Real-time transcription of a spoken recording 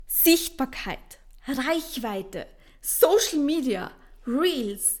Sichtbarkeit, Reichweite, Social Media,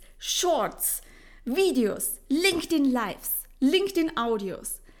 Reels, Shorts, Videos, LinkedIn Lives, LinkedIn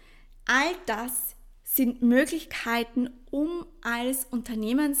Audios. All das sind Möglichkeiten, um als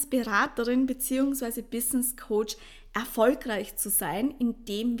Unternehmensberaterin bzw. Business Coach erfolgreich zu sein,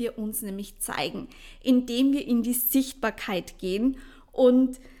 indem wir uns nämlich zeigen, indem wir in die Sichtbarkeit gehen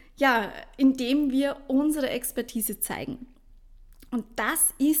und indem wir unsere Expertise zeigen. Und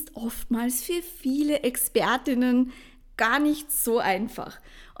das ist oftmals für viele Expertinnen gar nicht so einfach.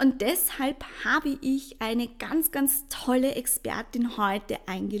 Und deshalb habe ich eine ganz, ganz tolle Expertin heute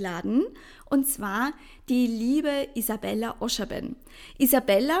eingeladen, und zwar die liebe Isabella Ošaben.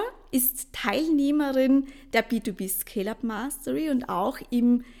 Isabella ist Teilnehmerin der B2B Scale-Up Mastery und auch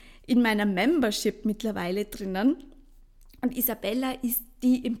in meiner Membership mittlerweile drinnen. Und Isabella ist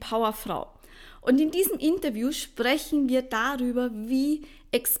die Empowerfrau. Und in diesem Interview sprechen wir darüber, wie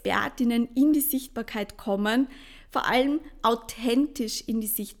Expertinnen in die Sichtbarkeit kommen, vor allem authentisch in die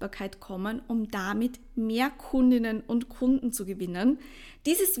Sichtbarkeit kommen, um damit mehr Kundinnen und Kunden zu gewinnen.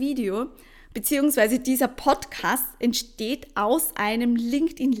 Dieses Video bzw. dieser Podcast entsteht aus einem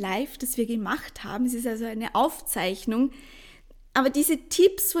LinkedIn Live, das wir gemacht haben. Es ist also eine Aufzeichnung. Aber diese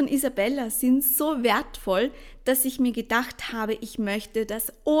Tipps von Isabella sind so wertvoll, dass ich mir gedacht habe, ich möchte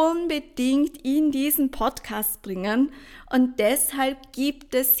das unbedingt in diesen Podcast bringen. Und deshalb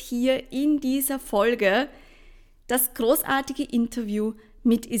gibt es hier in dieser Folge das großartige Interview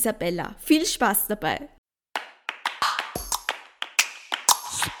mit Isabella. Viel Spaß dabei!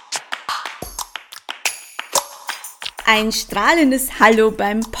 Ein strahlendes Hallo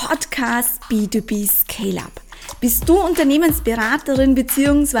beim Podcast B2B Scale-Up. Bist du Unternehmensberaterin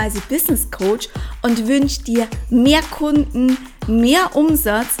bzw. Business Coach und wünschst dir mehr Kunden, mehr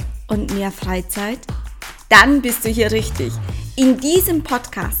Umsatz und mehr Freizeit? Dann bist du hier richtig. In diesem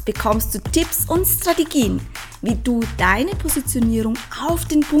Podcast bekommst du Tipps und Strategien, wie du deine Positionierung auf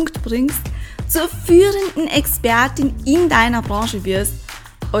den Punkt bringst, zur führenden Expertin in deiner Branche wirst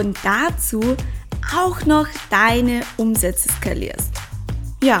und dazu auch noch deine Umsätze skalierst.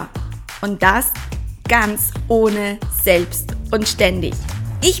 Ja, und das ganz ohne Selbst und ständig.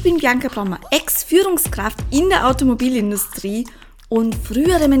 Ich bin Bianca Brommer, Ex-Führungskraft in der Automobilindustrie und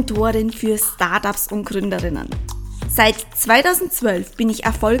frühere Mentorin für Startups und Gründerinnen. Seit 2012 bin ich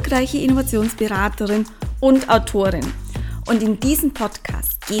erfolgreiche Innovationsberaterin und Autorin. Und in diesem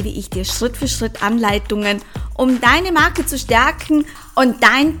Podcast gebe ich dir Schritt für Schritt Anleitungen, um deine Marke zu stärken und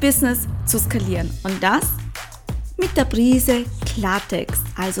dein Business zu skalieren. Und das mit der Prise Klartext,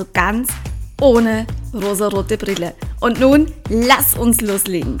 also ganz ohne rosarote Brille. Und nun, lass uns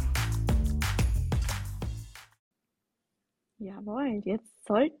loslegen. Jawohl, jetzt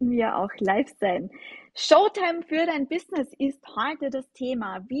sollten wir auch live sein. Showtime für dein Business ist heute das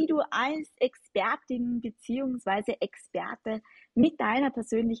Thema, wie du als Expertin bzw. Experte mit deiner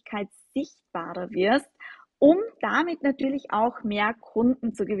Persönlichkeit sichtbarer wirst, um damit natürlich auch mehr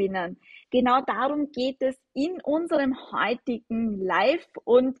Kunden zu gewinnen. Genau darum geht es in unserem heutigen Live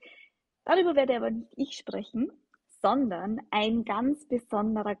und darüber werde aber nicht ich sprechen, sondern ein ganz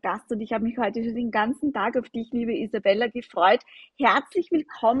besonderer Gast. Und ich habe mich heute schon den ganzen Tag auf dich, liebe Isabella, gefreut. Herzlich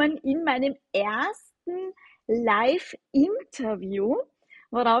willkommen in meinem ersten Live-Interview,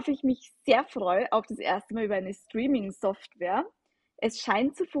 worauf ich mich sehr freue, auch das erste Mal über eine Streaming-Software. Es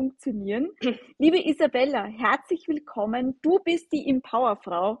scheint zu funktionieren. Liebe Isabella, herzlich willkommen. Du bist die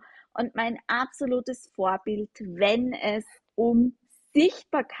Empowerfrau und mein absolutes Vorbild, wenn es um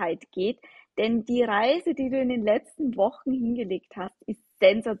Sichtbarkeit geht, denn die Reise, die du in den letzten Wochen hingelegt hast, ist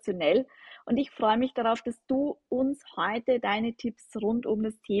sensationell und ich freue mich darauf, dass du uns heute deine Tipps rund um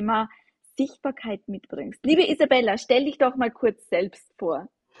das Thema Sichtbarkeit mitbringst. Liebe Isabella, stell dich doch mal kurz selbst vor.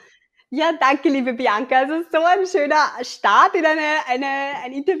 Ja, danke, liebe Bianca. Also so ein schöner Start in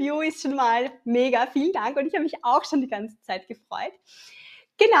ein Interview ist schon mal mega. Vielen Dank und ich habe mich auch schon die ganze Zeit gefreut.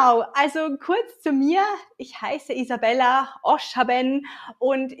 Genau, also kurz zu mir. Ich heiße Isabella Ošaben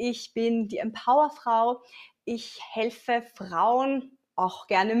und ich bin die Empowerfrau. Ich helfe Frauen, auch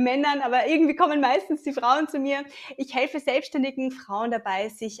gerne Männern, aber irgendwie kommen meistens die Frauen zu mir. Ich helfe selbstständigen Frauen dabei,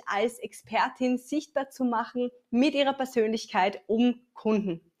 sich als Expertin sichtbar zu machen mit ihrer Persönlichkeit, um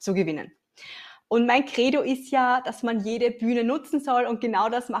Kunden zu gewinnen. Und mein Credo ist ja, dass man jede Bühne nutzen soll und genau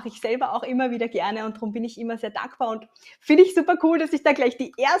das mache ich selber auch immer wieder gerne und darum bin ich immer sehr dankbar und finde ich super cool, dass ich da gleich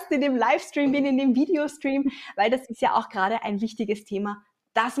die Erste in dem Livestream bin, in dem Videostream, weil das ist ja auch gerade ein wichtiges Thema,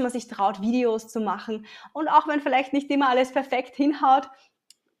 dass man sich traut, Videos zu machen und auch wenn vielleicht nicht immer alles perfekt hinhaut,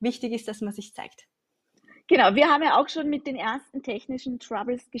 wichtig ist, dass man sich zeigt. Genau, wir haben ja auch schon mit den ersten technischen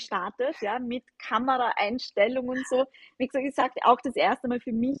Troubles gestartet, ja, mit Kameraeinstellungen und so. Wie gesagt, auch das erste Mal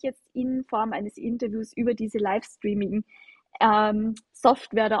für mich jetzt in Form eines Interviews über diese Livestreaming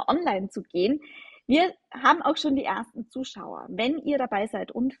Software da online zu gehen. Wir haben auch schon die ersten Zuschauer. Wenn ihr dabei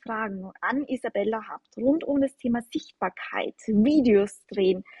seid und Fragen an Isabella habt rund um das Thema Sichtbarkeit, Videos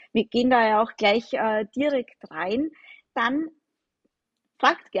drehen, wir gehen da ja auch gleich direkt rein, dann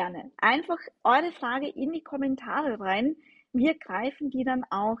fragt gerne einfach eure Frage in die Kommentare rein. Wir greifen die dann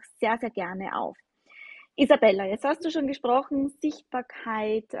auch sehr, sehr gerne auf. Isabella, jetzt hast du schon gesprochen,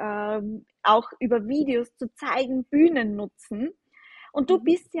 Sichtbarkeit, auch über Videos zu zeigen, Bühnen nutzen. Und du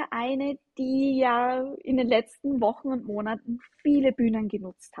bist ja eine, die ja in den letzten Wochen und Monaten viele Bühnen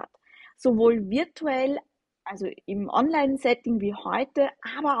genutzt hat. Sowohl virtuell, also im Online-Setting wie heute,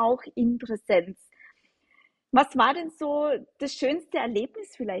 aber auch in Präsenz. Was war denn so das schönste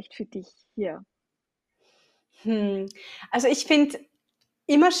Erlebnis vielleicht für dich hier? Also ich finde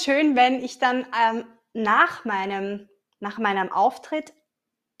immer schön, wenn ich dann nach meinem Auftritt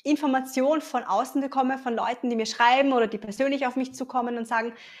Informationen von außen bekomme, von Leuten, die mir schreiben oder die persönlich auf mich zukommen und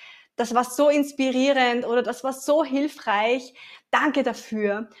sagen, das war so inspirierend oder das war so hilfreich, danke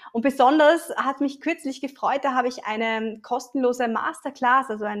dafür. Und besonders hat mich kürzlich gefreut, da habe ich eine kostenlose Masterclass,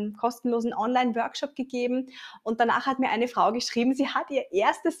 also einen kostenlosen Online-Workshop gegeben und danach hat mir eine Frau geschrieben, sie hat ihr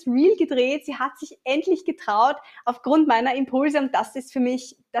erstes Reel gedreht, sie hat sich endlich getraut aufgrund meiner Impulse und das ist für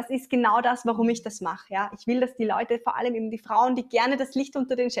mich, das ist genau das, warum ich das mache. Ja? Ich will, dass die Leute, vor allem eben die Frauen, die gerne das Licht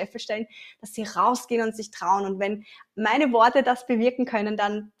unter den Scheffel stellen, dass sie rausgehen und sich trauen und wenn meine Worte das bewirken können,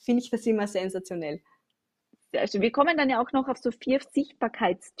 dann finde ich das immer sensationell. Also wir kommen dann ja auch noch auf so 4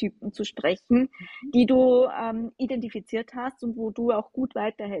 Sichtbarkeitstypen zu sprechen, die du identifiziert hast und wo du auch gut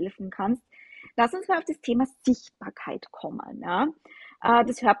weiterhelfen kannst. Lass uns mal auf das Thema Sichtbarkeit kommen. Ja?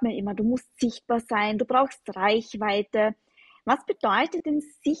 Das hört man immer, du musst sichtbar sein, du brauchst Reichweite. Was bedeutet denn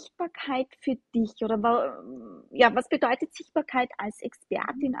Sichtbarkeit für dich? Oder ja, was bedeutet Sichtbarkeit als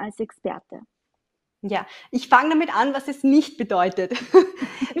Expertin, als Experte? Ja, ich fange damit an, was es nicht bedeutet.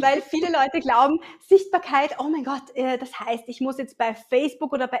 Weil viele Leute glauben, Sichtbarkeit, oh mein Gott, das heißt, ich muss jetzt bei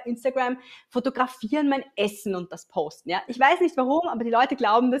Facebook oder bei Instagram fotografieren mein Essen und das posten. Ja? Ich weiß nicht warum, aber die Leute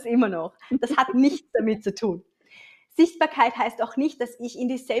glauben das immer noch. Das hat nichts damit zu tun. Sichtbarkeit heißt auch nicht, dass ich in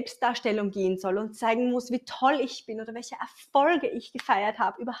die Selbstdarstellung gehen soll und zeigen muss, wie toll ich bin oder welche Erfolge ich gefeiert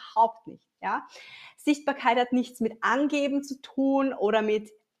habe. Überhaupt nicht. Ja? Sichtbarkeit hat nichts mit Angeben zu tun oder mit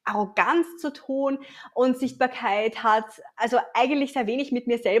Arroganz zu tun und Sichtbarkeit hat also eigentlich sehr wenig mit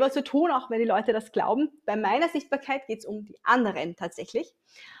mir selber zu tun, auch wenn die Leute das glauben. Bei meiner Sichtbarkeit geht es um die anderen tatsächlich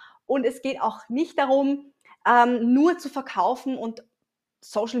und es geht auch nicht darum, nur zu verkaufen und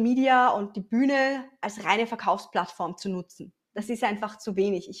Social Media und die Bühne als reine Verkaufsplattform zu nutzen. Das ist einfach zu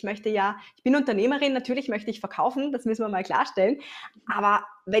wenig. Ich bin Unternehmerin, natürlich möchte ich verkaufen, das müssen wir mal klarstellen. Aber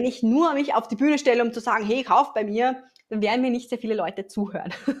wenn ich nur mich auf die Bühne stelle, um zu sagen, hey, kauf bei mir, dann werden mir nicht sehr viele Leute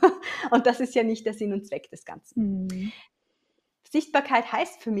zuhören. Und das ist ja nicht der Sinn und Zweck des Ganzen. Sichtbarkeit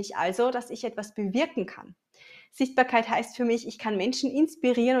heißt für mich also, dass ich etwas bewirken kann. Sichtbarkeit heißt für mich, ich kann Menschen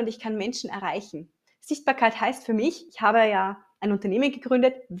inspirieren und ich kann Menschen erreichen. Sichtbarkeit heißt für mich, ich habe ja ein Unternehmen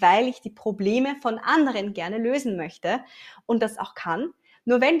gegründet, weil ich die Probleme von anderen gerne lösen möchte und das auch kann.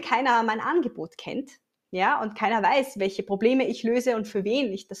 Nur wenn keiner mein Angebot kennt, ja, und keiner weiß, welche Probleme ich löse und für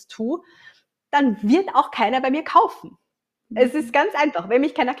wen ich das tue, dann wird auch keiner bei mir kaufen. Es ist ganz einfach. Wenn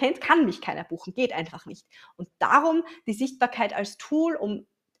mich keiner kennt, kann mich keiner buchen. Geht einfach nicht. Und darum die Sichtbarkeit als Tool, um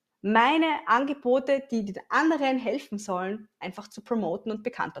meine Angebote, die den anderen helfen sollen, einfach zu promoten und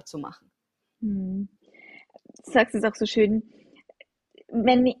bekannter zu machen. Du sagst es auch so schön,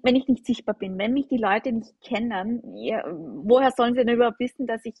 wenn ich nicht sichtbar bin, wenn mich die Leute nicht kennen, ja, woher sollen sie denn überhaupt wissen,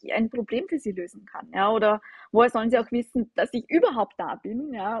 dass ich ein Problem für sie lösen kann? Ja? Oder woher sollen sie auch wissen, dass ich überhaupt da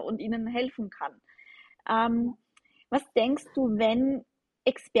bin, ja, und ihnen helfen kann? Was denkst du, wenn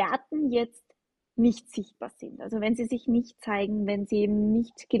Experten jetzt nicht sichtbar sind? Also wenn sie sich nicht zeigen, wenn sie eben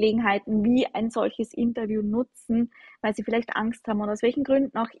nicht Gelegenheiten wie ein solches Interview nutzen, weil sie vielleicht Angst haben oder aus welchen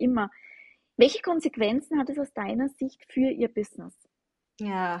Gründen auch immer. Welche Konsequenzen hat es aus deiner Sicht für ihr Business?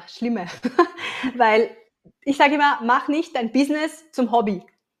 Ja, schlimme. Weil ich sage immer, mach nicht dein Business zum Hobby.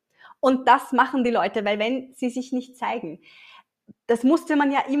 Und das machen die Leute, weil wenn sie sich nicht zeigen, das musste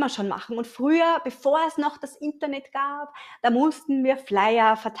man ja immer schon machen. Und früher, bevor es noch das Internet gab, da mussten wir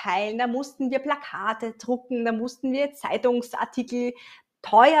Flyer verteilen, da mussten wir Plakate drucken, da mussten wir Zeitungsartikel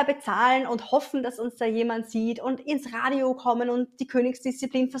teuer bezahlen und hoffen, dass uns da jemand sieht und ins Radio kommen und die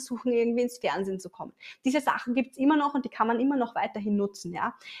Königsdisziplin versuchen, irgendwie ins Fernsehen zu kommen. Diese Sachen gibt's immer noch und die kann man immer noch weiterhin nutzen.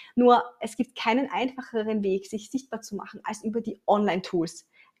 Ja? Nur es gibt keinen einfacheren Weg, sich sichtbar zu machen, als über die Online-Tools.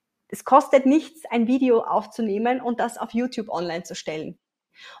 Es kostet nichts, ein Video aufzunehmen und das auf YouTube online zu stellen.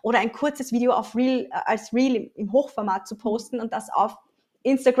 Oder ein kurzes Video als Reel im Hochformat zu posten und das auf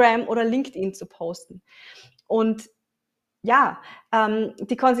Instagram oder LinkedIn zu posten. Und ja,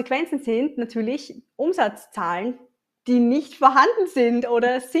 die Konsequenzen sind natürlich Umsatzzahlen, die nicht vorhanden sind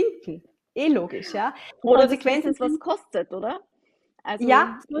oder sinken. Logisch, ja. Oder das Konsequenzen Business was sind, kostet, oder? Also,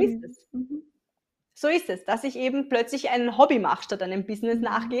 ja, so ist es. mhm. So ist es, dass ich eben plötzlich ein Hobby mache, statt einem Business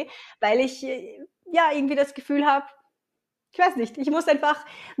nachgehe, weil ich ja irgendwie das Gefühl habe, ich weiß nicht, ich muss einfach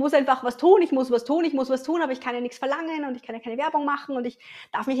was tun, ich muss was tun, aber ich kann ja nichts verlangen und ich kann ja keine Werbung machen und ich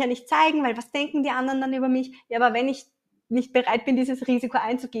darf mich ja nicht zeigen, weil was denken die anderen dann über mich? Ja, aber wenn ich nicht bereit bin, dieses Risiko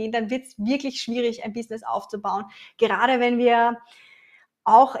einzugehen, dann wird es wirklich schwierig, ein Business aufzubauen, gerade wenn wir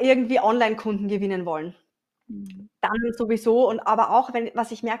auch irgendwie Online-Kunden gewinnen wollen. Dann sowieso, und aber auch,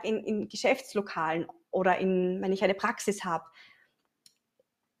 was ich merke in Geschäftslokalen oder wenn ich eine Praxis habe,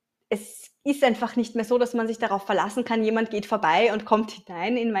 es ist einfach nicht mehr so, dass man sich darauf verlassen kann, jemand geht vorbei und kommt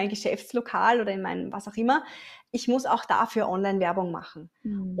hinein in mein Geschäftslokal oder in mein was auch immer. Ich muss auch dafür Online-Werbung machen.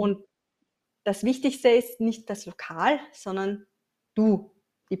 Und das Wichtigste ist nicht das Lokal, sondern du,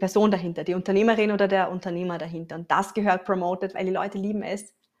 die Person dahinter, die Unternehmerin oder der Unternehmer dahinter. Und das gehört promoted, weil die Leute lieben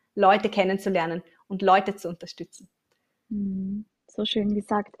es, Leute kennenzulernen und Leute zu unterstützen. So schön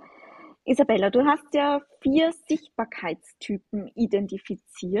gesagt. Isabella, du hast ja 4 Sichtbarkeitstypen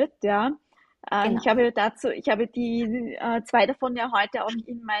identifiziert, ja. Genau. Ich habe die 2 davon ja heute auch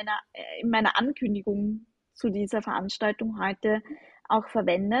in meiner Ankündigung zu dieser Veranstaltung heute auch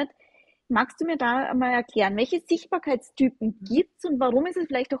verwendet. Magst du mir da mal erklären, welche Sichtbarkeitstypen gibt's und warum ist es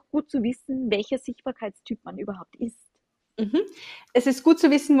vielleicht auch gut zu wissen, welcher Sichtbarkeitstyp man überhaupt ist? Es ist gut zu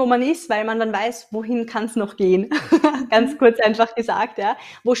wissen, wo man ist, weil man dann weiß, wohin kann es noch gehen. Ganz kurz einfach gesagt, ja.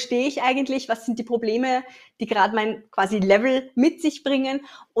 Wo stehe ich eigentlich? Was sind die Probleme, die gerade mein quasi Level mit sich bringen?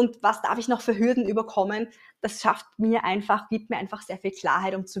 Und was darf ich noch für Hürden überkommen? Das gibt mir einfach sehr viel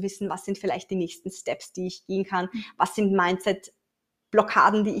Klarheit, um zu wissen, was sind vielleicht die nächsten Steps, die ich gehen kann? Was sind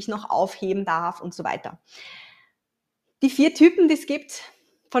Mindset-Blockaden, die ich noch aufheben darf und so weiter. Die 4 Typen, die es gibt,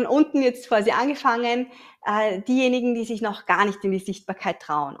 von unten jetzt quasi angefangen, diejenigen, die sich noch gar nicht in die Sichtbarkeit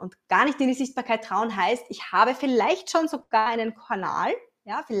trauen. Und gar nicht in die Sichtbarkeit trauen heißt, ich habe vielleicht schon sogar einen Kanal,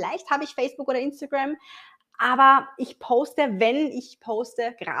 ja, vielleicht habe ich Facebook oder Instagram, aber wenn ich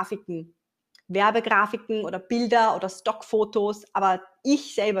poste, Grafiken, Werbegrafiken oder Bilder oder Stockfotos, aber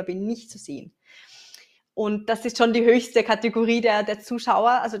ich selber bin nicht zu sehen. Und das ist schon die höchste Kategorie der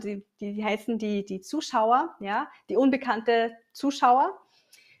Zuschauer, also die heißen die Zuschauer, ja, die unbekannte Zuschauer.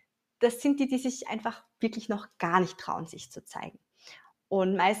 Das sind die sich einfach wirklich noch gar nicht trauen, sich zu zeigen.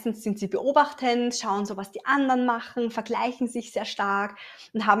 Und meistens sind sie beobachtend, schauen so, was die anderen machen, vergleichen sich sehr stark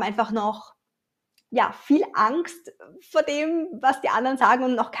und haben einfach noch viel Angst vor dem, was die anderen sagen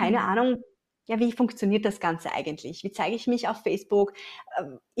und noch keine Ahnung, wie funktioniert das Ganze eigentlich? Wie zeige ich mich auf Facebook?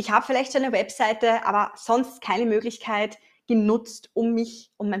 Ich habe vielleicht schon eine Webseite, aber sonst keine Möglichkeit genutzt, um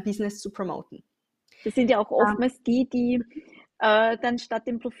mein Business zu promoten. Das sind ja auch oftmals die dann statt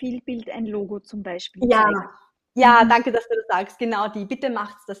dem Profilbild ein Logo zum Beispiel zeigen. Ja, danke, dass du das sagst. Genau die. Bitte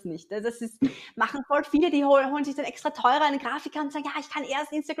macht's das nicht. Machen voll viele, die holen sich dann extra teurer einen Grafiker und sagen, ja, ich kann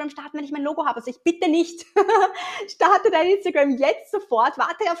erst Instagram starten, wenn ich mein Logo habe. Also ich bitte nicht. Starte dein Instagram jetzt sofort.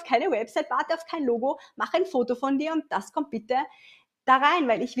 Warte auf keine Website, warte auf kein Logo. Mach ein Foto von dir und das kommt bitte da rein,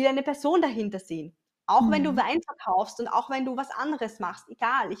 weil ich will eine Person dahinter sehen. Auch wenn du Wein verkaufst und auch wenn du was anderes machst.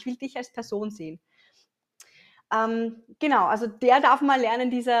 Egal, ich will dich als Person sehen. Genau, also der darf mal lernen,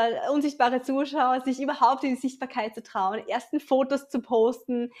 dieser unsichtbare Zuschauer, sich überhaupt in die Sichtbarkeit zu trauen, ersten Fotos zu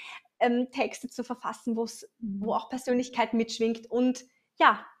posten, Texte zu verfassen, wo auch Persönlichkeit mitschwingt und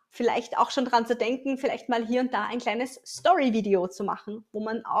vielleicht auch schon dran zu denken, vielleicht mal hier und da ein kleines Story-Video zu machen, wo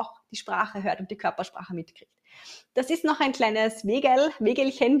man auch die Sprache hört und die Körpersprache mitkriegt. Das ist noch ein kleines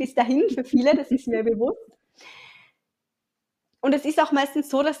Wegelchen bis dahin für viele, das ist mir bewusst. Und es ist auch meistens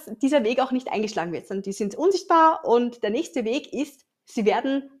so, dass dieser Weg auch nicht eingeschlagen wird, sondern die sind unsichtbar und der nächste Weg ist, sie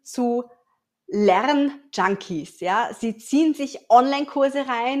werden zu Lernjunkies, ja. Sie ziehen sich Online-Kurse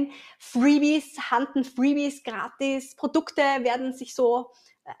rein, handeln Freebies gratis, Produkte werden sich so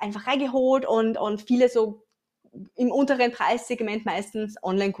einfach reingeholt und viele so im unteren Preissegment meistens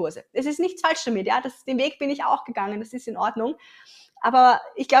Online-Kurse. Es ist nichts falsch damit, ja. Den Weg bin ich auch gegangen, das ist in Ordnung. Aber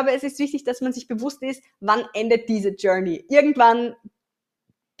ich glaube, es ist wichtig, dass man sich bewusst ist, wann endet diese Journey. Irgendwann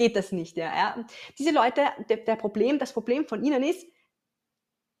geht das nicht. Ja. Diese Leute, das Problem von ihnen ist,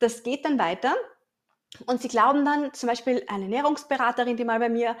 das geht dann weiter und sie glauben dann, zum Beispiel eine Ernährungsberaterin, die mal bei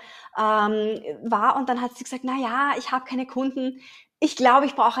mir war und dann hat sie gesagt, naja, ich habe keine Kunden, ich glaube,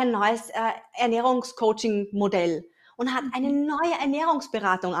 ich brauche ein neues Ernährungscoaching-Modell. und hat eine neue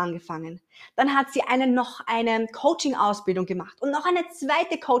Ernährungsberatung angefangen. Dann hat sie noch eine Coaching-Ausbildung gemacht und noch eine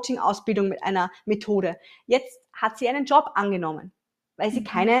zweite Coaching-Ausbildung mit einer Methode. Jetzt hat sie einen Job angenommen, weil sie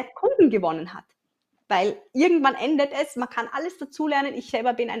keine Kunden gewonnen hat. Weil irgendwann endet es, man kann alles dazulernen. Ich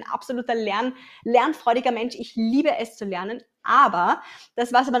selber bin ein absoluter lernfreudiger Mensch. Ich liebe es zu lernen. Aber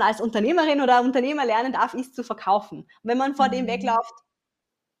das, was man als Unternehmerin oder Unternehmer lernen darf, ist zu verkaufen. Und wenn man vor dem wegläuft,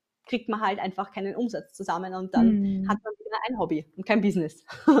 kriegt man halt einfach keinen Umsatz zusammen und dann hat man wieder ein Hobby und kein Business.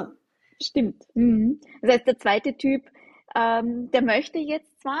 Stimmt. Das heißt, der zweite Typ, der möchte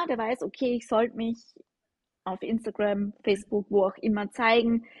jetzt zwar, der weiß, okay, ich sollte mich auf Instagram, Facebook, wo auch immer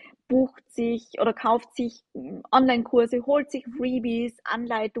zeigen, bucht sich oder kauft sich Online-Kurse, holt sich Freebies,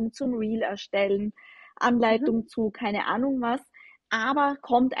 Anleitung zum Reel erstellen, Anleitung zu keine Ahnung was, aber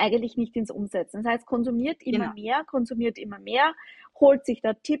kommt eigentlich nicht ins Umsetzen. Das heißt, konsumiert immer mehr, holt sich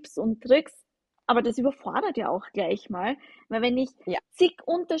da Tipps und Tricks, aber das überfordert ja auch gleich mal, weil wenn ich zig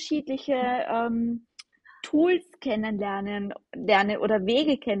unterschiedliche Tools kennenlerne oder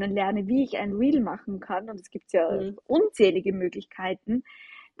Wege kennenlerne, wie ich ein Reel machen kann, und es gibt ja unzählige Möglichkeiten,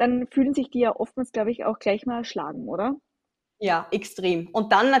 dann fühlen sich die ja oftmals, glaube ich, auch gleich mal erschlagen, oder? Ja, extrem.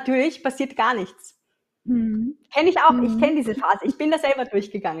 Und dann natürlich passiert gar nichts. Kenne ich auch, ich kenne diese Phase. Ich bin da selber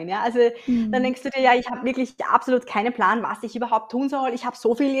durchgegangen, ja. Also dann denkst du dir, ja, ich habe wirklich absolut keinen Plan, was ich überhaupt tun soll. Ich habe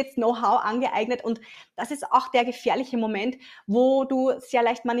so viel jetzt Know-how angeeignet und das ist auch der gefährliche Moment, wo du sehr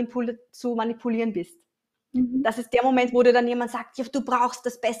leicht zu manipulieren bist. Das ist der Moment, wo dir dann jemand sagt, ja, du brauchst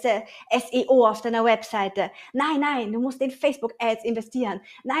das beste SEO auf deiner Webseite. Nein, du musst in Facebook-Ads investieren.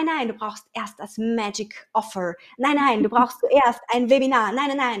 Nein, du brauchst erst das Magic Offer. Nein, du brauchst zuerst ein Webinar.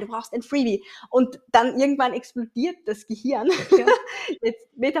 Nein, du brauchst ein Freebie. Und dann irgendwann explodiert das Gehirn, jetzt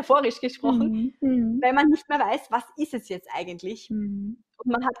metaphorisch gesprochen, weil man nicht mehr weiß, was ist es jetzt eigentlich. Und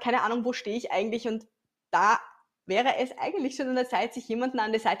man hat keine Ahnung, wo stehe ich eigentlich. Und da wäre es eigentlich schon an der Zeit, sich jemanden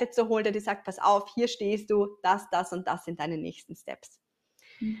an die Seite zu holen, der dir sagt, pass auf, hier stehst du, das und das sind deine nächsten Steps.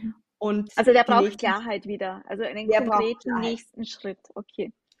 Und also der braucht Klarheit wieder, also einen konkreten nächsten Schritt.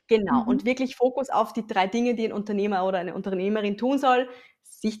 Okay. Genau, und wirklich Fokus auf die 3 Dinge, die ein Unternehmer oder eine Unternehmerin tun soll.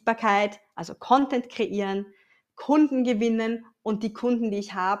 Sichtbarkeit, also Content kreieren, Kunden gewinnen und die Kunden, die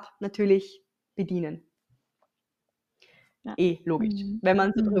ich habe, natürlich bedienen. Ja. Logisch, wenn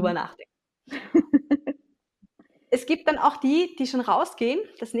man so drüber nachdenkt. Es gibt dann auch die schon rausgehen,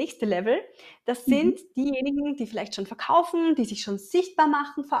 das nächste Level. Das sind diejenigen, die vielleicht schon verkaufen, die sich schon sichtbar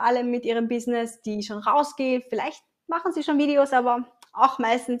machen, vor allem mit ihrem Business, die schon rausgehen. Vielleicht machen sie schon Videos, aber auch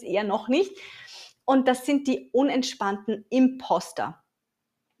meistens eher noch nicht. Und das sind die unentspannten Imposter.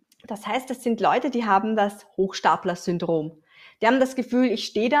 Das heißt, das sind Leute, die haben das Hochstapler-Syndrom. Die haben das Gefühl, ich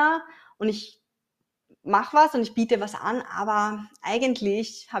stehe da und ich mache was und ich biete was an, aber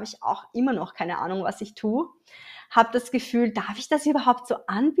eigentlich habe ich auch immer noch keine Ahnung, was ich tue. Habe das Gefühl, darf ich das überhaupt so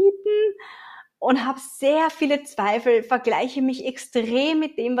anbieten? Und habe sehr viele Zweifel, vergleiche mich extrem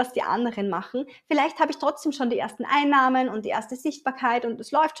mit dem, was die anderen machen. Vielleicht habe ich trotzdem schon die ersten Einnahmen und die erste Sichtbarkeit und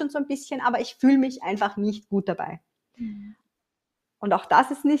es läuft schon so ein bisschen, aber ich fühle mich einfach nicht gut dabei. Und auch das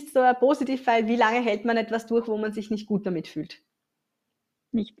ist nicht so positiv, weil wie lange hält man etwas durch, wo man sich nicht gut damit fühlt?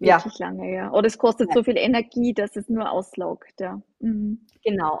 Nicht wirklich lange, ja. Oder es kostet so viel Energie, dass es nur auslaugt, ja.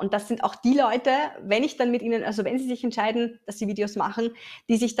 Genau, und das sind auch die Leute, wenn ich dann mit ihnen, also wenn sie sich entscheiden, dass sie Videos machen,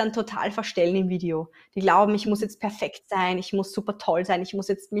 die sich dann total verstellen im Video. Die glauben, ich muss jetzt perfekt sein, ich muss super toll sein, ich muss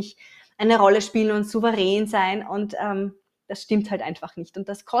jetzt mich eine Rolle spielen und souverän sein und das stimmt halt einfach nicht. Und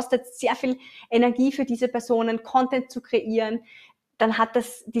das kostet sehr viel Energie für diese Personen, Content zu kreieren. Dann hat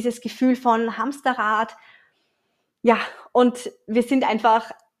das dieses Gefühl von Hamsterrad. Ja, und wir sind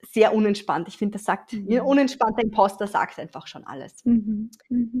einfach sehr unentspannt. Ich finde, das sagt, ein unentspannter Imposter sagt einfach schon alles. Und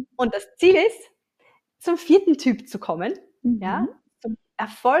das Ziel ist, zum 4. Typ zu kommen, ja, zum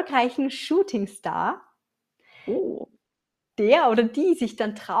erfolgreichen Shootingstar, der oder die sich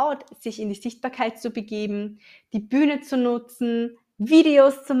dann traut, sich in die Sichtbarkeit zu begeben, die Bühne zu nutzen,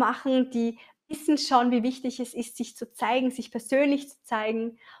 Videos zu machen, die wissen schon, wie wichtig es ist, sich zu zeigen, sich persönlich zu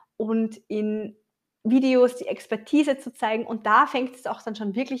zeigen und in Videos die Expertise zu zeigen. Und da fängt es auch dann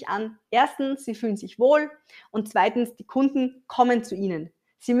schon wirklich an. Erstens, sie fühlen sich wohl und zweitens, die Kunden kommen zu ihnen.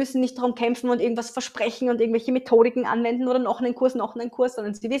 Sie müssen nicht darum kämpfen und irgendwas versprechen und irgendwelche Methodiken anwenden oder noch einen Kurs,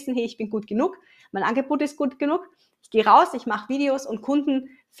 sondern sie wissen, hey, ich bin gut genug, mein Angebot ist gut genug, ich gehe raus, ich mache Videos und Kunden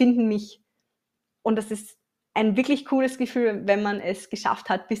finden mich. Und das ist ein wirklich cooles Gefühl, wenn man es geschafft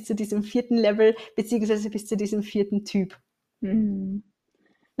hat bis zu diesem 4. Level, beziehungsweise bis zu diesem 4. Typ.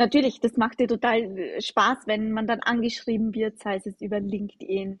 Natürlich, das macht dir total Spaß, wenn man dann angeschrieben wird, sei es über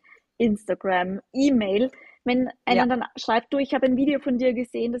LinkedIn, Instagram, E-Mail, wenn einer dann schreibt, du, ich habe ein Video von dir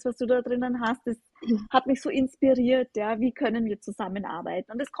gesehen, das, was du da drinnen hast, das hat mich so inspiriert, ja, wie können wir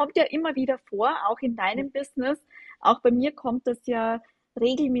zusammenarbeiten? Und das kommt ja immer wieder vor, auch in deinem Business. Auch bei mir kommt das ja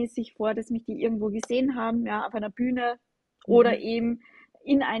regelmäßig vor, dass mich die irgendwo gesehen haben, ja, auf einer Bühne oder eben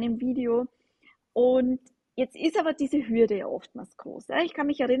in einem Video. Und jetzt ist aber diese Hürde ja oftmals groß. Ja. Ich kann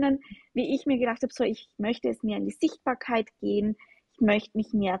mich erinnern, wie ich mir gedacht habe, so, ich möchte es mehr in die Sichtbarkeit gehen, ich möchte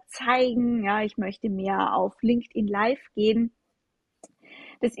mich mehr zeigen, ja, ich möchte mehr auf LinkedIn Live gehen.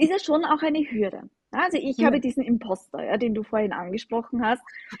 Das ist ja schon auch eine Hürde. Also ich habe diesen Imposter, ja, den du vorhin angesprochen hast.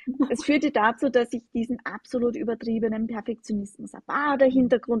 Es führte dazu, dass ich diesen absolut übertriebenen Perfektionismus habe. Ah, der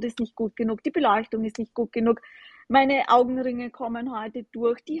Hintergrund ist nicht gut genug, die Beleuchtung ist nicht gut genug, meine Augenringe kommen heute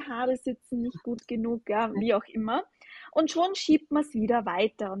durch, die Haare sitzen nicht gut genug, ja, wie auch immer. Und schon schiebt man es wieder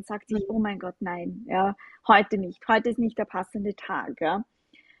weiter und sagt sich, oh mein Gott, nein, ja, heute nicht, heute ist nicht der passende Tag. Ja.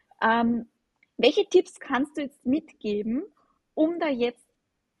 Welche Tipps kannst du jetzt mitgeben, um da jetzt,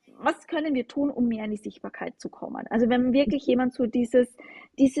 was können wir tun, um mehr in die Sichtbarkeit zu kommen? Also wenn wirklich jemand so diese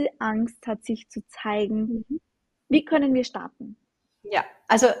Angst hat, sich zu zeigen, wie können wir starten? Ja,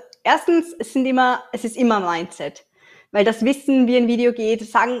 also erstens, es ist immer Mindset. Weil das Wissen, wie ein Video geht,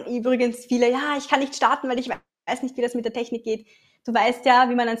 sagen übrigens viele, ja, ich kann nicht starten, weil ich weiß nicht, wie das mit der Technik geht. Du weißt ja,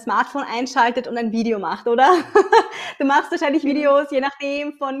 wie man ein Smartphone einschaltet und ein Video macht, oder? Du machst wahrscheinlich Videos, je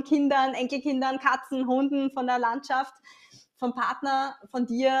nachdem, von Kindern, Enkelkindern, Katzen, Hunden, von der Landschaft, vom Partner, von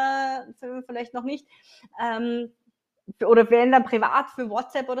dir, vielleicht noch nicht. Oder wenn dann privat für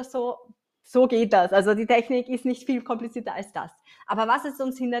WhatsApp oder so. So geht das. Also die Technik ist nicht viel komplizierter als das. Aber was es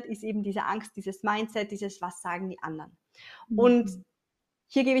uns hindert, ist eben diese Angst, dieses Mindset, dieses was sagen die anderen. Und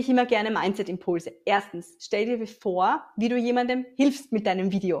hier gebe ich immer gerne Mindset-Impulse. Erstens, stell dir vor, wie du jemandem hilfst mit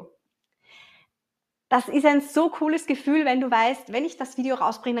deinem Video. Das ist ein so cooles Gefühl, wenn du weißt, wenn ich das Video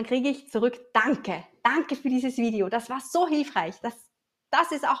rausbringe, dann kriege ich zurück, danke für dieses Video, das war so hilfreich.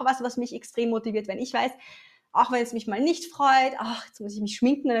 Das ist auch was mich extrem motiviert, wenn ich weiß, auch wenn es mich mal nicht freut, ach, jetzt muss ich mich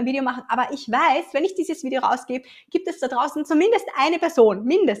schminken und ein Video machen, aber ich weiß, wenn ich dieses Video rausgebe, gibt es da draußen zumindest eine Person,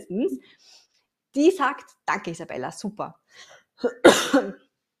 mindestens, die sagt, danke Isabella, super.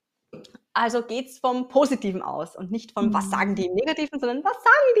 Also geht's vom Positiven aus und nicht vom, was sagen die im Negativen, sondern was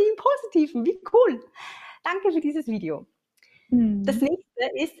sagen die im Positiven, wie cool. Danke für dieses Video. Das nächste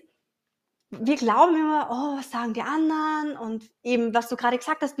ist, wir glauben immer, oh, was sagen die anderen und eben, was du gerade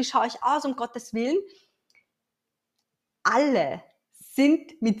gesagt hast, wie schaue ich aus, um Gottes Willen. Alle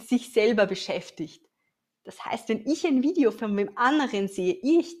sind mit sich selber beschäftigt. Das heißt, wenn ich ein Video von wem anderen sehe,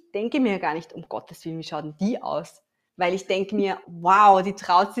 ich denke mir gar nicht, um Gottes Willen, wie schaut denn die aus? Weil ich denke mir, wow, die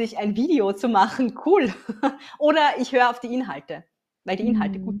traut sich ein Video zu machen, cool. Oder ich höre auf die Inhalte, weil die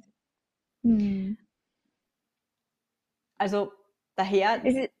Inhalte gut sind. Also daher...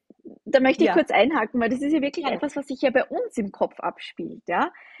 Da möchte ich kurz einhaken, weil das ist ja wirklich etwas, was sich ja bei uns im Kopf abspielt.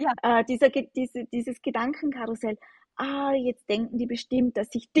 Ja? Dieses Gedankenkarussell. Ah, jetzt denken die bestimmt, dass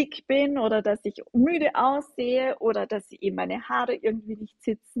ich dick bin oder dass ich müde aussehe oder dass eben meine Haare irgendwie nicht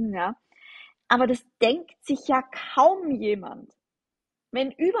sitzen. Ja? Aber das denkt sich ja kaum jemand.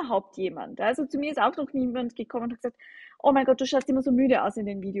 Wenn überhaupt jemand. Also zu mir ist auch noch niemand gekommen und hat gesagt, oh mein Gott, du schaust immer so müde aus in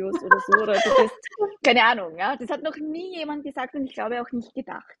den Videos oder so. Oder du bist, keine Ahnung. Ja? Das hat noch nie jemand gesagt und ich glaube auch nicht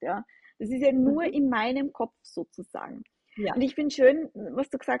gedacht. Ja? Das ist ja nur in meinem Kopf sozusagen. Ja. Und ich finde schön, was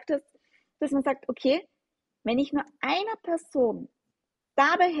du gesagt hast, dass man sagt, okay, wenn ich nur einer Person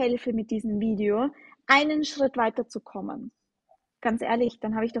dabei helfe mit diesem Video, einen Schritt weiter zu kommen, ganz ehrlich,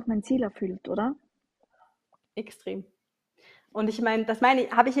 dann habe ich doch mein Ziel erfüllt, oder? Extrem. Und ich meine,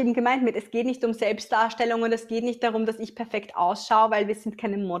 habe ich eben gemeint mit, es geht nicht um Selbstdarstellung und es geht nicht darum, dass ich perfekt ausschaue, weil wir sind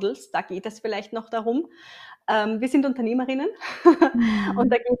keine Models, da geht es vielleicht noch darum. Wir sind Unternehmerinnen und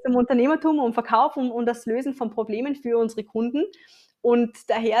da geht es um Unternehmertum, um Verkauf, um das Lösen von Problemen für unsere Kunden. Und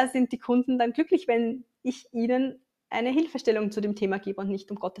daher sind die Kunden dann glücklich, wenn ich ihnen eine Hilfestellung zu dem Thema gebe und nicht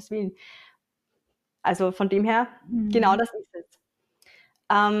um Gottes Willen. Also von dem her, genau das ist es.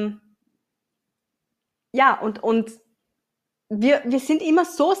 Und wir sind immer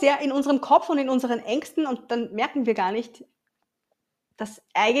so sehr in unserem Kopf und in unseren Ängsten und dann merken wir gar nicht, dass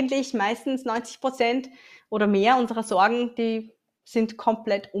eigentlich meistens 90% oder mehr unserer Sorgen, die sind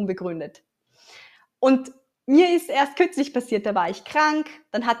komplett unbegründet. Und mir ist erst kürzlich passiert, da war ich krank,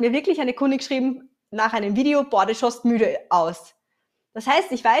 dann hat mir wirklich eine Kundin geschrieben, nach einem Video, boah, du schaust müde aus. Das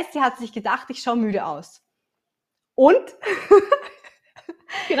heißt, ich weiß, sie hat sich gedacht, ich schaue müde aus. Und?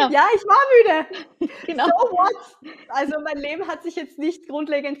 Genau. Ja, ich war müde. Genau. So what? Also mein Leben hat sich jetzt nicht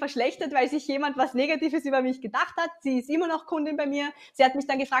grundlegend verschlechtert, weil sich jemand was Negatives über mich gedacht hat. Sie ist immer noch Kundin bei mir. Sie hat mich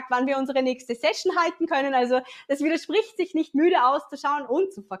dann gefragt, wann wir unsere nächste Session halten können. Also das widerspricht sich nicht, müde auszuschauen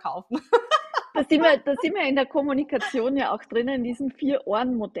und zu verkaufen. Da sind wir in der Kommunikation ja auch drinnen, in diesem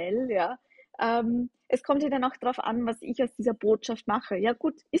Vier-Ohren-Modell, ja. Es kommt ja dann auch darauf an, was ich aus dieser Botschaft mache. Ja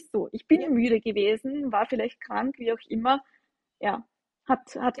gut, ist so. Ich bin müde gewesen, war vielleicht krank, wie auch immer. Ja,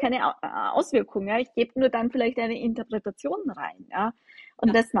 hat keine Auswirkung. Ja. Ich gebe nur dann vielleicht eine Interpretation rein. Ja.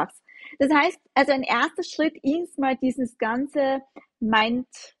 Und das macht's. Das heißt, also ein erster Schritt ist mal dieses ganze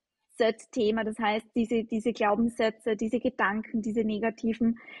Mindset-Thema, das heißt, diese Glaubenssätze, diese Gedanken, diese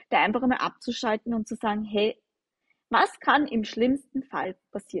negativen, da einfach mal abzuschalten und zu sagen, hey, was kann im schlimmsten Fall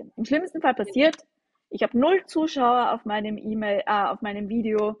passieren? Im schlimmsten Fall passiert, ich habe 0 Zuschauer auf meinem auf meinem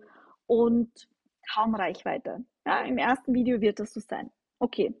Video und kaum Reichweite. Ja, im ersten Video wird das so sein.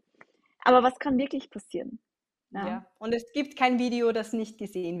 Okay. Aber was kann wirklich passieren? Ja. Und es gibt kein Video, das nicht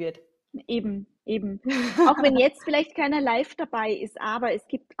gesehen wird. Eben. Auch wenn jetzt vielleicht keiner live dabei ist, aber es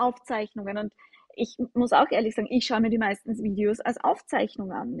gibt Aufzeichnungen und ich muss auch ehrlich sagen, ich schaue mir die meisten Videos als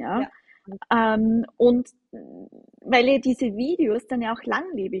Aufzeichnung an, ja. Und weil ja diese Videos dann ja auch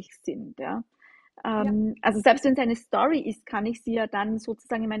langlebig sind, ja. Also selbst wenn es eine Story ist, kann ich sie ja dann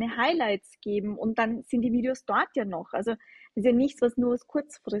sozusagen in meine Highlights geben und dann sind die Videos dort ja noch. Also das ist ja nichts, was nur was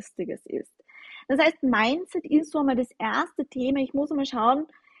Kurzfristiges ist. Das heißt, Mindset ist so mal das erste Thema. Ich muss mal schauen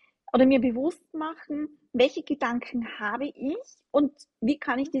oder mir bewusst machen, welche Gedanken habe ich und wie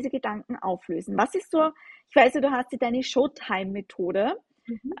kann ich diese Gedanken auflösen. Was ist so, ich weiß ja, du hast ja deine Showtime-Methode.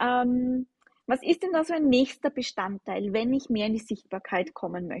 Was ist denn da so ein nächster Bestandteil, wenn ich mehr in die Sichtbarkeit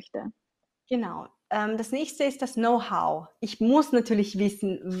kommen möchte? Genau. Das nächste ist das Know-how. Ich muss natürlich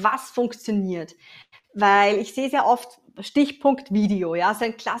wissen, was funktioniert, weil ich sehe sehr oft Stichpunkt Video, ja, so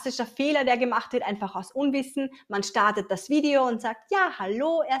ein klassischer Fehler, der gemacht wird, einfach aus Unwissen. Man startet das Video und sagt, ja,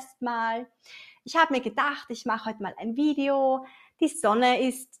 hallo erstmal. Ich habe mir gedacht, ich mache heute mal ein Video. Die Sonne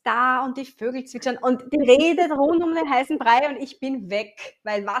ist da und die Vögel zwitschern und die redet rund um den heißen Brei und ich bin weg,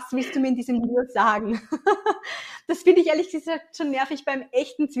 weil was willst du mir in diesem Video sagen? Das finde ich ehrlich gesagt schon nervig beim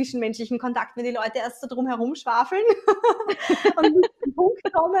echten zwischenmenschlichen Kontakt, wenn die Leute erst so drum herum schwafeln und nicht zum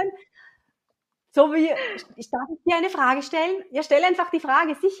Punkt kommen. So wie, darf ich dir eine Frage stellen? Ja, stell einfach die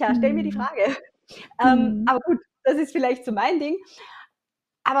Frage, sicher, stell mir die Frage. Aber gut, das ist vielleicht so mein Ding.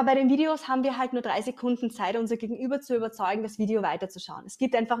 Aber bei den Videos haben wir halt nur 3 Sekunden Zeit, unser Gegenüber zu überzeugen, das Video weiterzuschauen. Es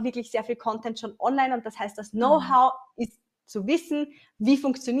gibt einfach wirklich sehr viel Content schon online und das heißt, das Know-how ist zu wissen, wie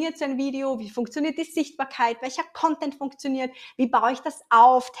funktioniert so ein Video, wie funktioniert die Sichtbarkeit, welcher Content funktioniert, wie baue ich das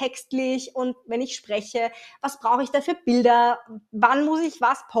auf textlich und wenn ich spreche, was brauche ich da für Bilder, wann muss ich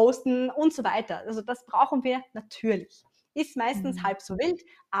was posten und so weiter. Also das brauchen wir natürlich. Ist meistens halb so wild,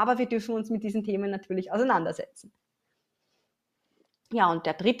 aber wir dürfen uns mit diesen Themen natürlich auseinandersetzen. Ja, und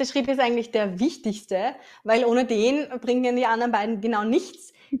der dritte Schritt ist eigentlich der wichtigste, weil ohne den bringen die anderen beiden genau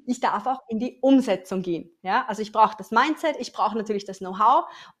nichts. Ich darf auch in die Umsetzung gehen. Ja, also ich brauche das Mindset, ich brauche natürlich das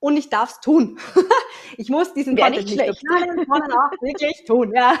Know-how und ich darf es tun. Ich muss diesen Content nicht nur planen, sondern auch wirklich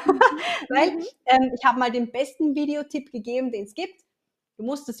tun. Ja. Weil ich habe mal den besten Videotipp gegeben, den es gibt. Du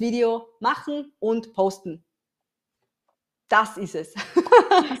musst das Video machen und posten. Das ist es.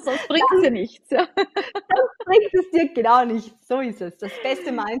 Sonst bringt es dir nichts. Ja. Sonst bringt es dir genau nichts. So ist es. Das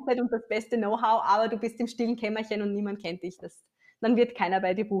beste Mindset und das beste Know-how, aber du bist im stillen Kämmerchen und niemand kennt dich. Dann wird keiner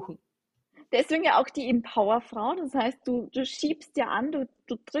bei dir buchen. Deswegen ja auch die Empower-Frau. Das heißt, du schiebst ja an, du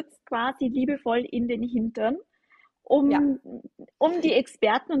trittst quasi liebevoll in den Hintern, um die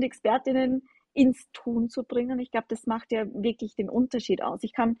Experten und Expertinnen ins Tun zu bringen. Ich glaube, das macht ja wirklich den Unterschied aus.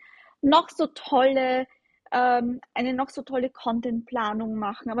 Ich kann eine noch so tolle Contentplanung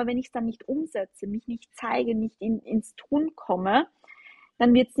machen, aber wenn ich es dann nicht umsetze, mich nicht zeige, nicht ins Tun komme,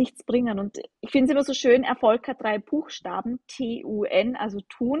 dann wird es nichts bringen. Und ich finde es immer so schön, Erfolg hat 3 Buchstaben, T-U-N, also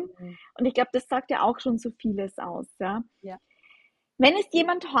tun. Und ich glaube, das sagt ja auch schon so vieles aus. Ja? Wenn es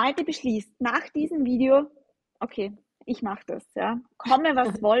jemand heute beschließt, nach diesem Video, okay, ich mache das, ja, komme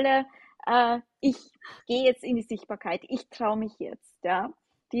was wolle, ich gehe jetzt in die Sichtbarkeit, ich traue mich jetzt. Ja?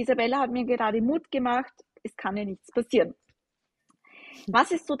 Die Isabella hat mir gerade Mut gemacht, es kann ja nichts passieren.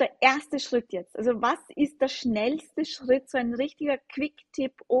 Was ist so der erste Schritt jetzt? Also was ist der schnellste Schritt, so ein richtiger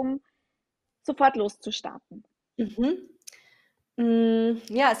Quick-Tipp, um sofort loszustarten?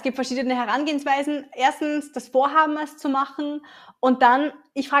 Ja, es gibt verschiedene Herangehensweisen. Erstens das Vorhaben, es zu machen und dann,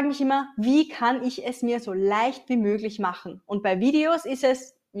 ich frage mich immer, wie kann ich es mir so leicht wie möglich machen? Und bei Videos ist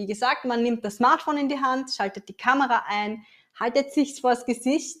es, wie gesagt, man nimmt das Smartphone in die Hand, schaltet die Kamera ein, haltet sich's vors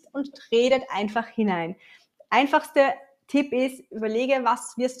Gesicht und redet einfach hinein. Einfachste Tipp ist, überlege,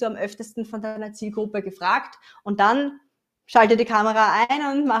 was wirst du am öftesten von deiner Zielgruppe gefragt und dann schalte die Kamera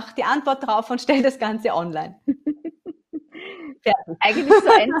ein und mach die Antwort drauf und stell das Ganze online. Eigentlich so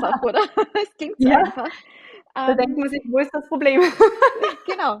einfach, oder? Es klingt so einfach. Da denkt man sich, wo ist das Problem?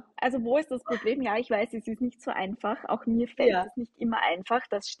 Genau, also wo ist das Problem? Ja, ich weiß, es ist nicht so einfach. Auch mir fällt Ja, es nicht immer einfach,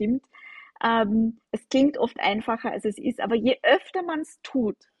 das stimmt. Es klingt oft einfacher, als es ist, aber je öfter man es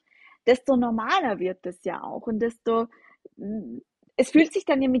tut, desto normaler wird es ja auch und mm, es fühlt sich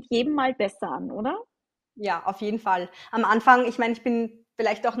dann ja mit jedem Mal besser an, oder? ja, auf jeden Fall. Am Anfang, ich meine, ich bin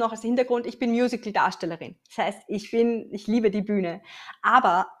vielleicht auch noch als Hintergrund, ich bin Musical-Darstellerin. Das heißt, ich liebe die Bühne.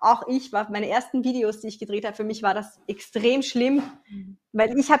 Aber auch meine ersten Videos, die ich gedreht habe, für mich war das extrem schlimm,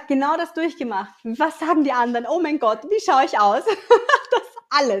 weil ich habe genau das durchgemacht. Was sagen die anderen? Oh mein Gott, wie schaue ich aus? Das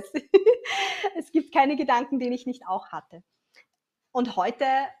alles. Es gibt keine Gedanken, die ich nicht auch hatte. Und heute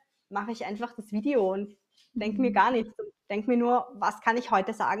mache ich einfach das Video und denke mir Mhm. gar nichts. Denke mir nur, was kann ich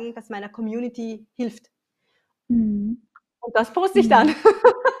heute sagen, das meiner Community hilft. Mhm. Und das poste ich dann. Mhm.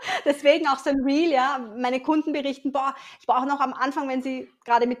 Deswegen auch so ein Reel, ja. Meine Kunden berichten, boah, ich brauche noch am Anfang, wenn sie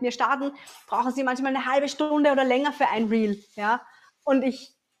gerade mit mir starten, brauchen sie manchmal eine halbe Stunde oder länger für ein Reel, ja. Und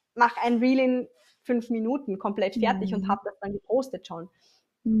ich mache ein Reel in 5 Minuten komplett fertig und Mhm. habe das dann gepostet schon.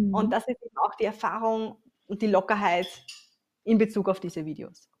 Und Mhm. das ist eben auch die Erfahrung und die Lockerheit in Bezug auf diese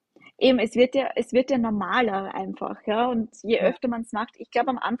Videos. Eben, es wird ja normaler einfach, ja. Und je Ja. öfter man es macht, ich glaube,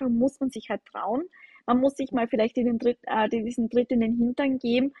 am Anfang muss man sich halt trauen. Man muss sich mal vielleicht diesen Tritt in den Hintern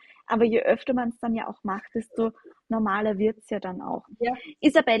geben, aber je öfter man es dann ja auch macht, desto normaler wird es ja dann auch. Ja.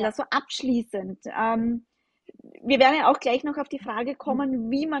 Isabella, Ja. so abschließend, wir werden ja auch gleich noch auf die Frage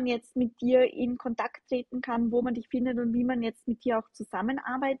kommen, wie man jetzt mit dir in Kontakt treten kann, wo man dich findet und wie man jetzt mit dir auch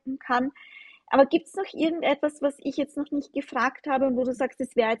zusammenarbeiten kann. Aber gibt es noch irgendetwas, was ich jetzt noch nicht gefragt habe und wo du sagst,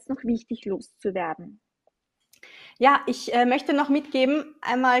 es wäre jetzt noch wichtig, loszuwerden? Ja, ich möchte noch mitgeben,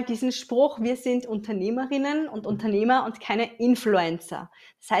 einmal diesen Spruch, wir sind Unternehmerinnen und Unternehmer und keine Influencer.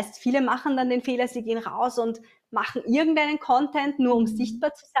 Das heißt, viele machen dann den Fehler, sie gehen raus und machen irgendeinen Content, nur um Mhm.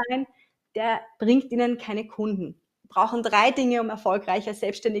 sichtbar zu sein, der bringt ihnen keine Kunden. Wir brauchen 3 Dinge, um erfolgreich als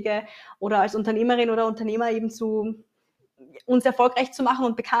Selbstständige oder als Unternehmerin oder Unternehmer eben uns erfolgreich zu machen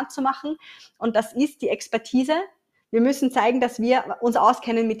und bekannt zu machen. Und das ist die Expertise. Wir müssen zeigen, dass wir uns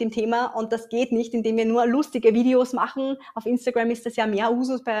auskennen mit dem Thema und das geht nicht, indem wir nur lustige Videos machen. Auf Instagram ist das ja mehr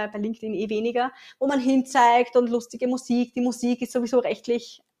Usus, bei LinkedIn weniger, wo man hinzeigt und lustige Musik. Die Musik ist sowieso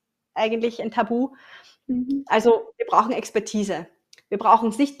rechtlich eigentlich ein Tabu. Mhm. Also wir brauchen Expertise. Wir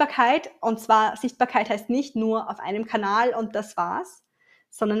brauchen Sichtbarkeit und zwar Sichtbarkeit heißt nicht nur auf einem Kanal und das war's,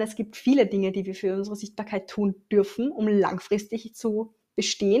 sondern es gibt viele Dinge, die wir für unsere Sichtbarkeit tun dürfen, um langfristig zu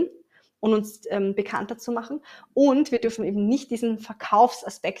bestehen und uns bekannter zu machen. Und wir dürfen eben nicht diesen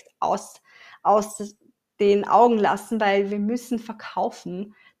Verkaufsaspekt aus den Augen lassen, weil wir müssen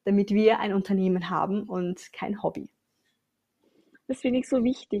verkaufen, damit wir ein Unternehmen haben und kein Hobby. Das finde ich so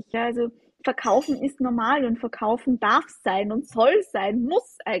wichtig. Ja, also verkaufen ist normal und verkaufen darf sein und soll sein,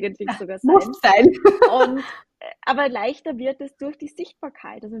 muss eigentlich sogar Muss sein. sein. Und aber leichter wird es durch die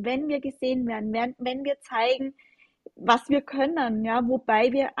Sichtbarkeit. Also wenn wir gesehen werden, wenn wir zeigen, was wir können, ja,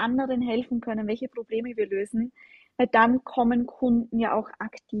 wobei wir anderen helfen können, welche Probleme wir lösen, weil dann kommen Kunden ja auch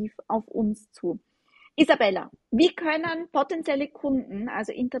aktiv auf uns zu. Isabella, wie können potenzielle Kunden,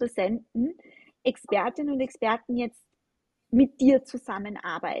 also Interessenten, Expertinnen und Experten jetzt mit dir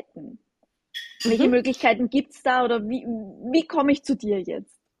zusammenarbeiten? Welche Mhm. Möglichkeiten gibt es da oder wie komme ich zu dir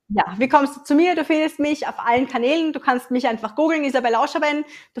jetzt? Ja, wie kommst du zu mir? Du findest mich auf allen Kanälen. Du kannst mich einfach googeln, Isabella Ošaben.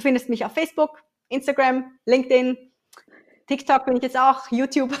 Du findest mich auf Facebook, Instagram, LinkedIn, TikTok bin ich jetzt auch,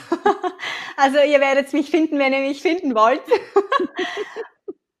 YouTube. Also ihr werdet mich finden, wenn ihr mich finden wollt.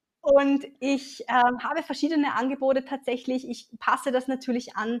 Und ich habe verschiedene Angebote tatsächlich. Ich passe das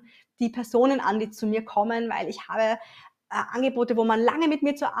natürlich an die Personen an, die zu mir kommen, weil ich habe Angebote, wo man lange mit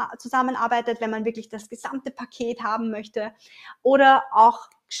mir zusammenarbeitet, wenn man wirklich das gesamte Paket haben möchte. Oder auch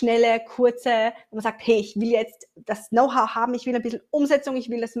schnelle, kurze, wo man sagt, hey, ich will jetzt das Know-how haben, ich will ein bisschen Umsetzung, ich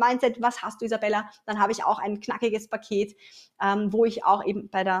will das Mindset. Was hast du, Isabella? Dann habe ich auch ein knackiges Paket, wo ich auch eben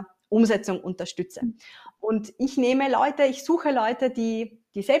bei der Umsetzung unterstütze. Und ich suche Leute, die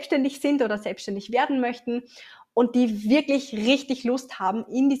selbstständig sind oder selbstständig werden möchten und die wirklich richtig Lust haben,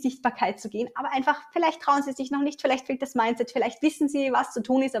 in die Sichtbarkeit zu gehen. Aber einfach, vielleicht trauen sie sich noch nicht, vielleicht fehlt das Mindset, vielleicht wissen sie, was zu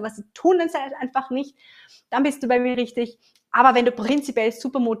tun ist, aber sie tun es halt einfach nicht. Dann bist du bei mir richtig. Aber wenn du prinzipiell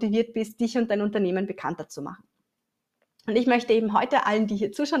super motiviert bist, dich und dein Unternehmen bekannter zu machen. Und ich möchte eben heute allen, die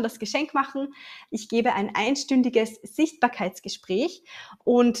hier zuschauen, das Geschenk machen. Ich gebe ein einstündiges Sichtbarkeitsgespräch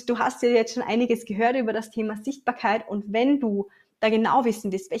und du hast ja jetzt schon einiges gehört über das Thema Sichtbarkeit und wenn du da genau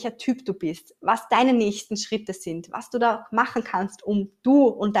wissen willst, welcher Typ du bist, was deine nächsten Schritte sind, was du da machen kannst, um du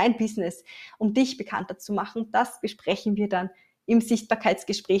und dein Business, um dich bekannter zu machen, das besprechen wir dann im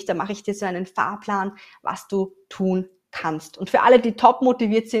Sichtbarkeitsgespräch. Da mache ich dir so einen Fahrplan, was du tun kannst. Und für alle, die top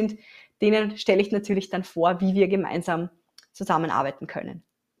motiviert sind, denen stelle ich natürlich dann vor, wie wir gemeinsam zusammenarbeiten können.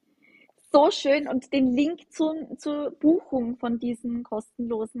 So schön, und den Link zur Buchung von diesem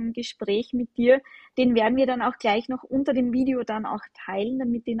kostenlosen Gespräch mit dir, den werden wir dann auch gleich noch unter dem Video dann auch teilen,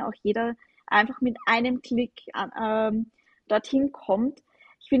 damit den auch jeder einfach mit einem Klick dorthin kommt.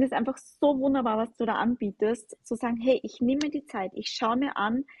 Ich finde es einfach so wunderbar, was du da anbietest, zu sagen, hey, ich nehme mir die Zeit, ich schaue mir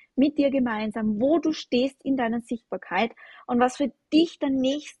an, mit dir gemeinsam, wo du stehst in deiner Sichtbarkeit und was für dich der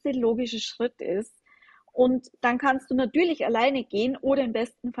nächste logische Schritt ist. Und dann kannst du natürlich alleine gehen oder im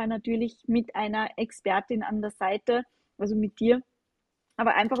besten Fall natürlich mit einer Expertin an der Seite, also mit dir,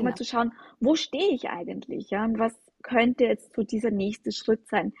 aber einfach mal zu schauen, wo stehe ich eigentlich, ja, und was könnte jetzt so dieser nächste Schritt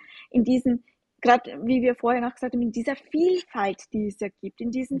sein in diesen, gerade wie wir vorher noch gesagt haben, in dieser Vielfalt, die es ja gibt,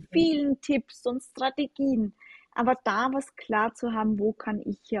 in diesen vielen Tipps und Strategien, aber da was klar zu haben, wo kann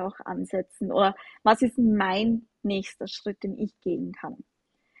ich hier auch ansetzen oder was ist mein nächster Schritt, den ich gehen kann.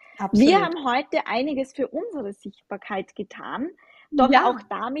 Absolut. Wir haben heute einiges für unsere Sichtbarkeit getan, doch auch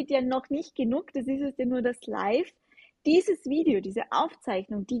damit ja noch nicht genug, das ist jetzt ja nur das Live. Dieses Video, diese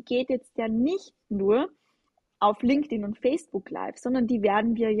Aufzeichnung, die geht jetzt ja nicht nur auf LinkedIn und Facebook live, sondern die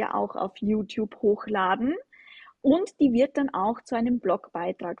werden wir ja auch auf YouTube hochladen und die wird dann auch zu einem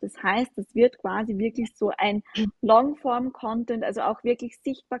Blogbeitrag. Das heißt, es wird quasi wirklich so ein Longform-Content, also auch wirklich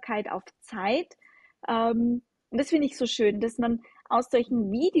Sichtbarkeit auf Zeit. Und das finde ich so schön, dass man aus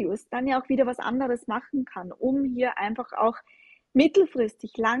solchen Videos dann ja auch wieder was anderes machen kann, um hier einfach auch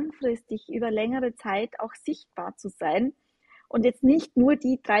mittelfristig, langfristig, über längere Zeit auch sichtbar zu sein. Und jetzt nicht nur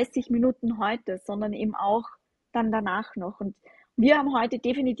die 30 Minuten heute, sondern eben auch dann danach noch. Und wir haben heute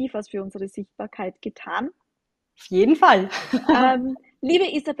definitiv was für unsere Sichtbarkeit getan. Auf jeden Fall.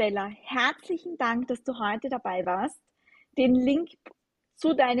 Liebe Isabella, herzlichen Dank, dass du heute dabei warst. Den Link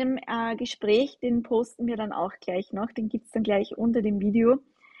zu deinem Gespräch, den posten wir dann auch gleich noch. Den gibt es dann gleich unter dem Video.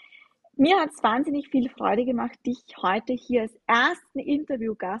 Mir hat es wahnsinnig viel Freude gemacht, dich heute hier als ersten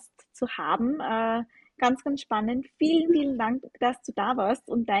Interviewgast zu haben. Ganz, ganz spannend. Vielen, vielen Dank, dass du da warst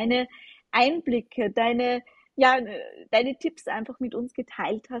und deine Einblicke, deine Tipps einfach mit uns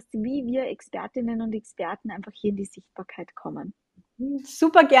geteilt hast, wie wir Expertinnen und Experten einfach hier in die Sichtbarkeit kommen.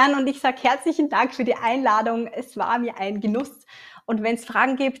 Super gern, und ich sage herzlichen Dank für die Einladung. Es war mir ein Genuss, und wenn es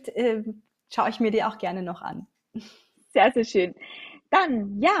Fragen gibt, schaue ich mir die auch gerne noch an. Sehr, sehr schön.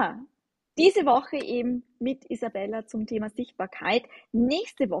 Dann, diese Woche eben mit Isabella zum Thema Sichtbarkeit.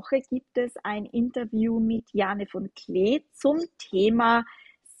 Nächste Woche gibt es ein Interview mit Jane von Klee zum Thema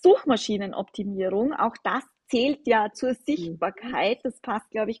Suchmaschinenoptimierung. Auch das zählt ja zur Sichtbarkeit. Das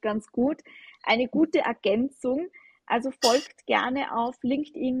passt, glaube ich, ganz gut. Eine gute Ergänzung. Also folgt gerne auf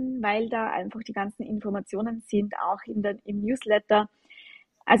LinkedIn, weil da einfach die ganzen Informationen sind, auch im Newsletter.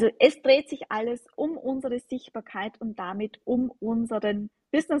 Also es dreht sich alles um unsere Sichtbarkeit und damit um unseren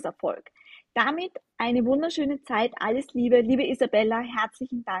Businesserfolg. Damit eine wunderschöne Zeit. Alles Liebe, liebe Isabella,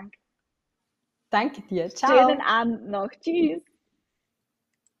 herzlichen Dank. Danke dir. Ciao. Schönen Abend noch. Tschüss.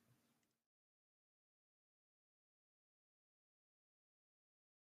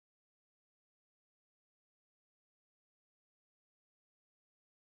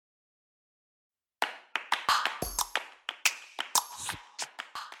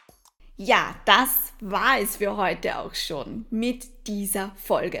 Ja, das war es für heute auch schon mit dieser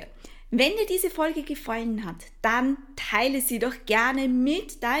Folge. Wenn dir diese Folge gefallen hat, dann teile sie doch gerne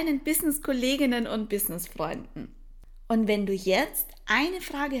mit deinen Business-Kolleginnen und Business-Freunden. Und wenn du jetzt eine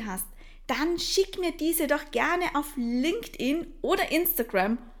Frage hast, dann schick mir diese doch gerne auf LinkedIn oder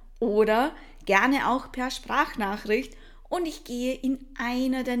Instagram oder gerne auch per Sprachnachricht, und ich gehe in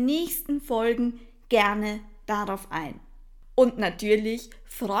einer der nächsten Folgen gerne darauf ein. Und natürlich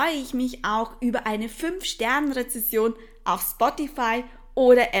freue ich mich auch über eine 5-Sterne-Rezession auf Spotify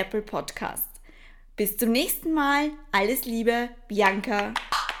oder Apple Podcast. Bis zum nächsten Mal. Alles Liebe, Bianca.